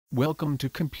Welcome to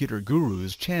Computer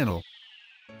Guru's channel.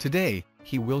 Today,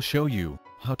 he will show you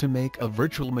how to make a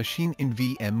virtual machine in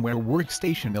VMware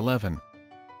Workstation 11.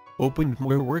 Open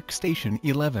VMware Workstation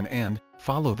 11 and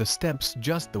follow the steps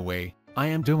just the way I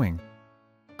am doing.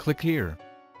 Click here.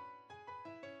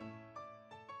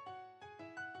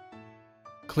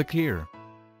 Click here.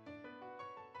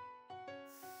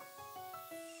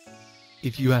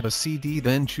 If you have a CD,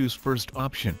 then choose first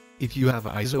option. If you have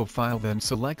an ISO file, then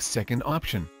select second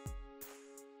option.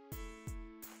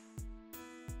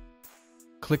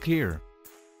 Click here.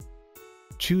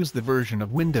 Choose the version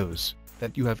of Windows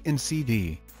that you have in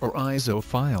CD or ISO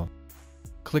file.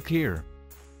 Click here.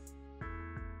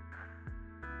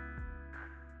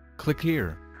 Click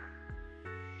here.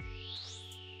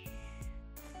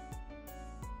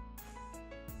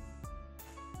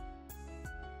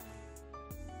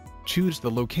 Choose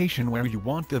the location where you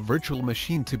want the virtual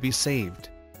machine to be saved.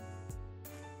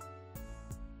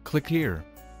 Click here.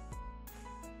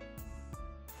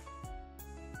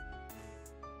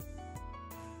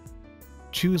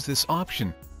 Choose this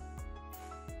option.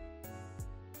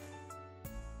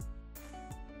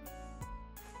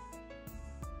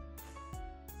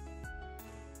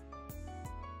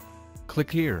 Click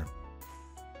here.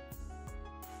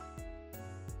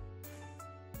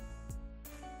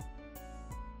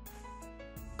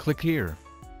 Click here.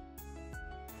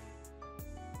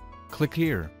 Click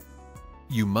here.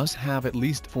 You must have at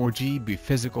least 4 GB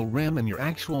physical RAM in your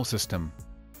actual system.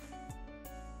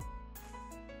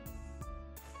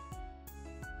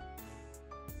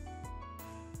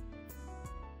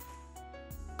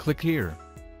 Click here.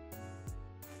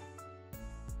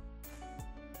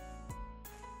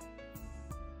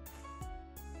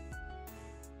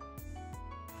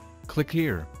 Click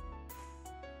here.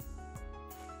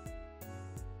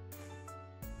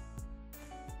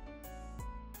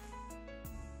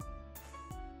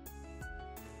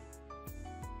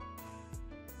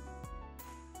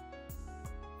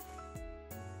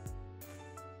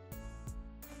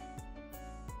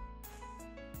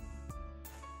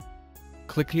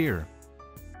 Click here.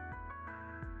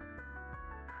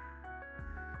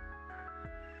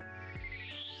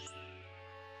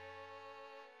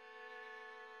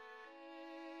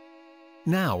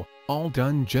 Now, all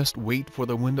done, just wait for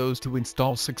the Windows to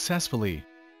install successfully.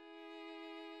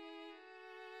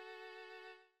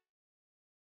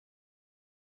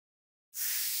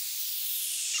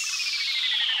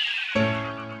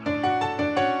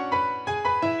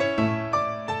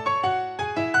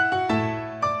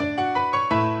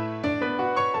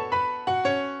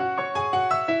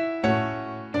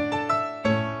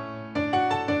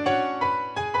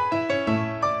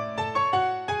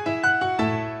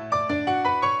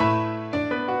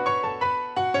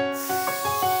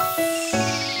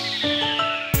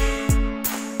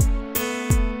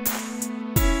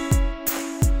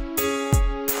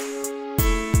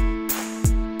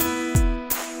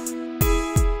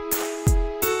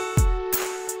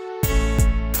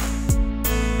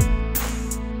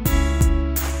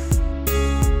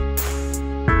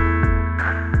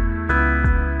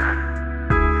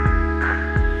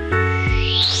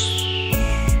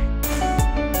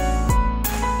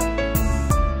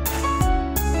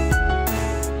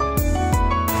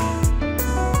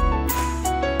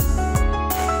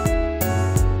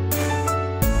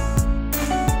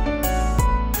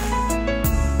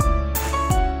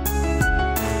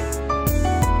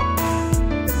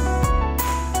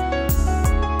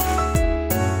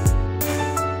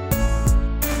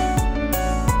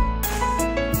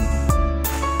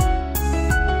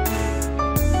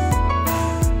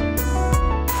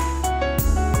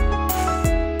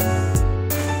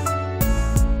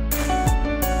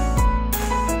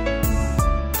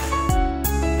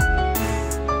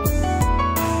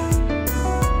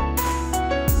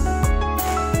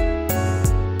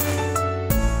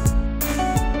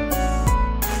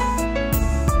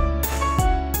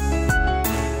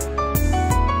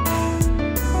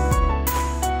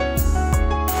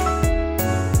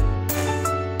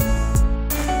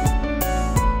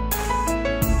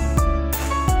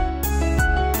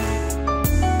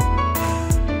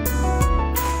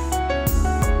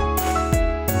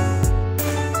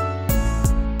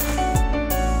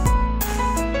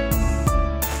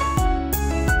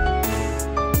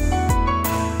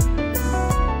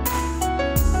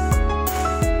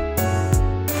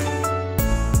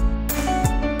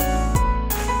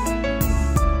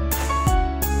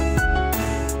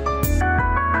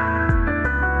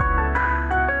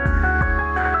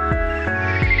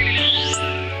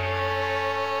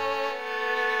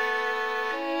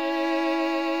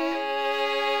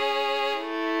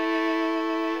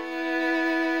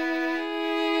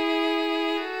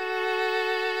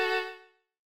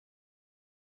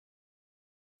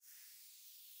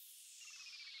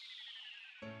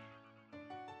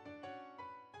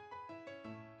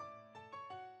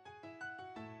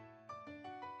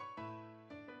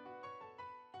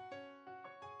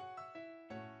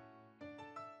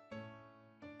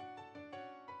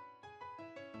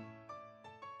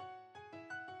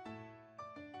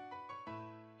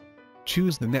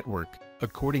 Choose the network,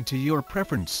 according to your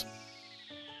preference.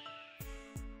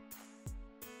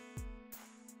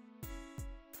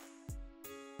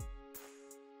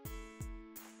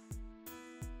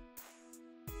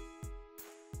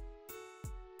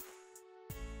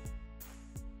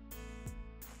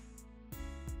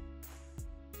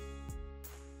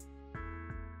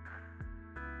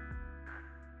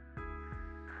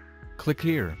 Click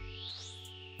here.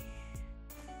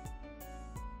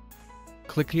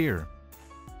 Click here.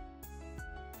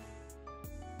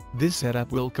 This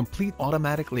setup will complete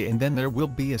automatically and then there will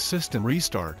be a system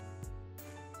restart.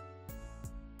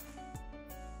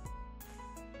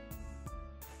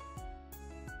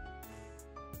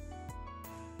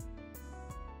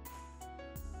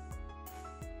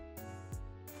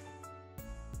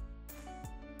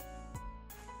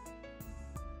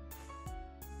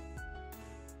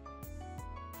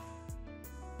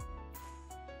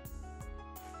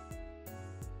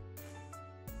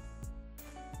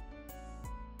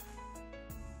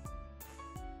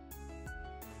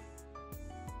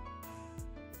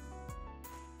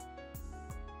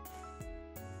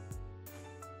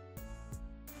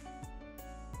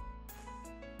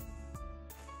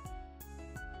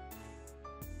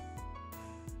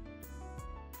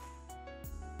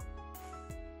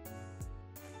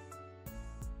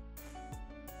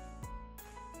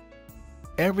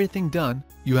 Everything done,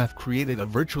 you have created a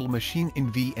virtual machine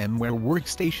in VMware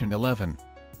Workstation 11.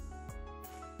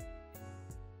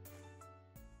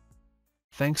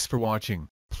 Thanks for watching.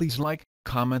 Please like,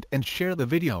 comment and share the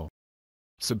video.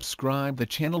 Subscribe the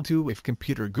channel too if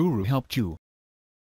Computer Guru helped you.